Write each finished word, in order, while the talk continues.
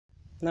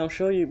Now, I'm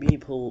sure you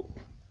people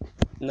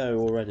know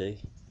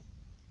already,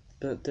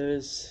 but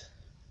there's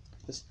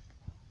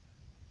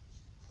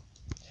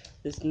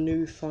this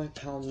new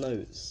 £5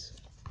 notes.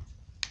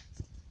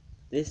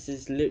 This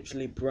is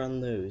literally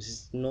brand new. This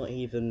is not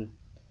even.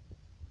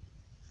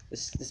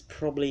 This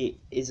probably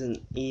isn't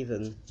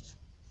even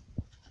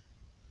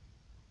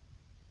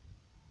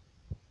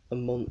a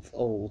month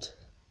old.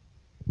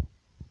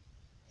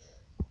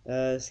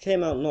 This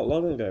came out not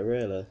long ago,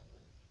 really.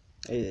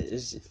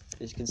 As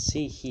you can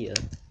see here,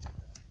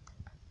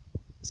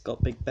 it's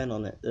got Big Ben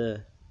on it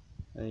there,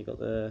 and you got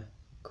the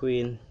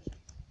Queen.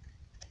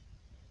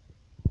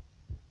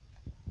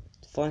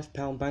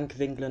 £5 Bank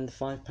of England,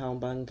 £5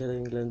 Bank of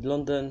England,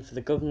 London for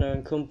the Governor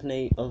and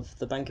Company of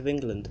the Bank of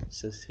England, it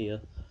says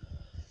here.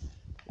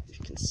 If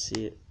you can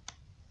see it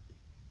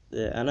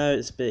there. I know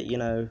it's a bit,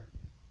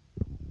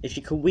 if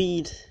you can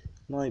weed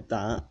like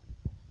that,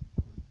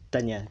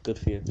 then yeah, good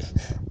for you.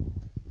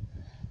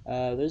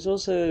 There's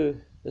also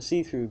a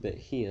see-through bit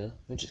here,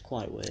 which is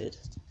quite weird.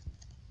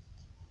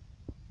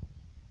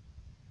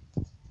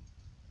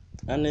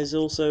 And there's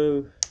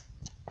also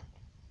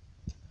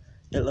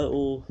a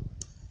little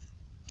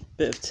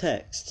bit of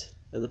text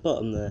at the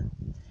bottom there.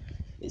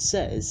 It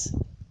says,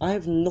 "I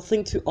have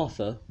nothing to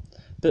offer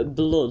but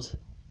blood,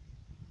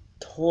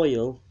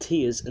 toil,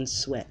 tears and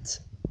sweat."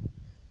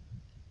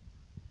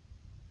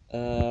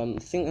 I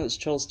think that's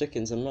Charles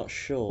Dickens, I'm not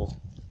sure.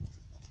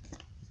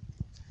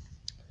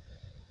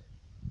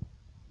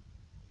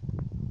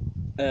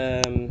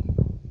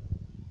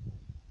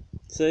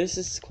 So this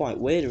is quite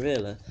weird,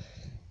 really.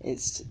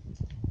 It's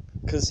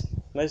because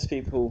most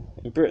people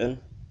in Britain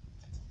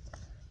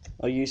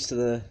are used to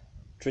the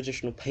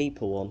traditional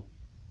paper one.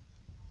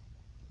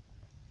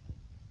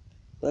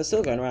 They're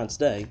still going around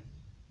today,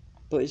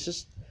 but it's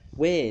just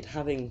weird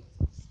having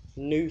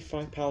new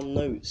 £5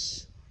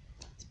 notes.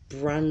 It's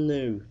brand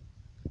new.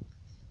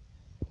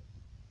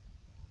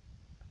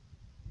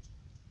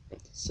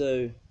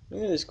 So,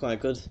 yeah, it's quite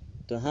good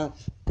to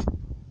have.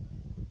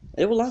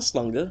 It will last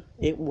longer.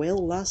 It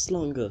will last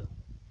longer.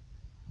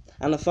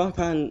 And a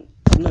 £5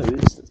 note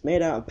that's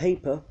made out of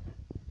paper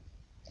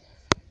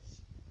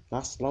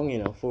lasts long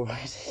enough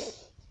already.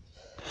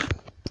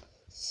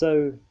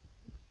 So,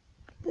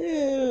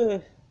 yeah,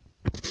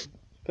 I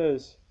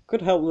suppose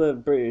could help the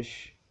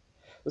British.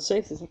 Let's say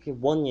if there's like a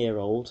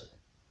 1-year-old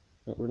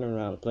running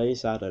around the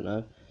place, I don't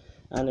know,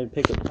 and they'd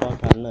pick up the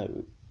 £5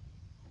 note.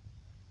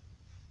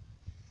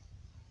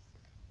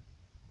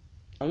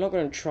 I'm not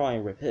going to try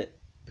and rip it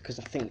because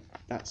I think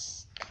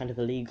that's kind of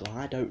illegal.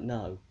 I don't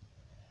know,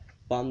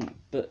 but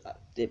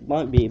it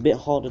might be a bit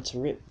harder to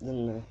rip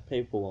than the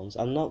paper ones.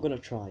 I'm not going to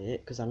try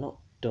it because I'm not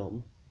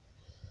dumb.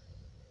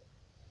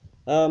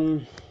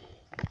 But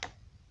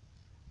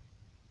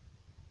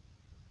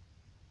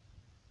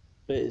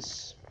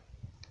it's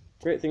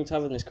a great thing to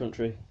have in this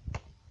country.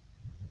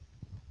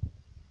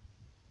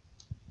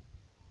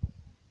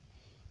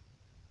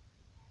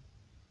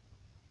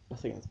 I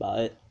think that's about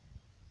it.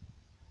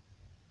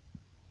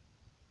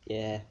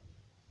 Yeah.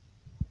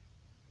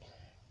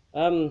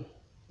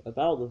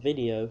 About the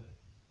video.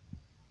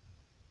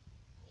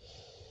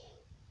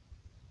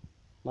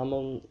 My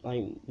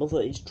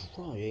mother is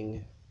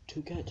trying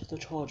to get the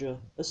charger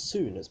as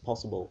soon as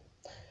possible.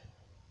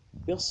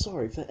 We are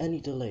sorry for any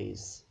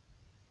delays.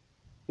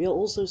 We are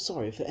also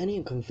sorry for any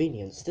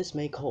inconvenience this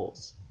may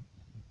cause.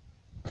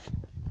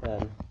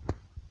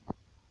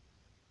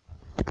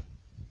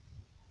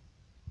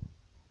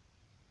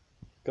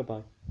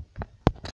 Goodbye.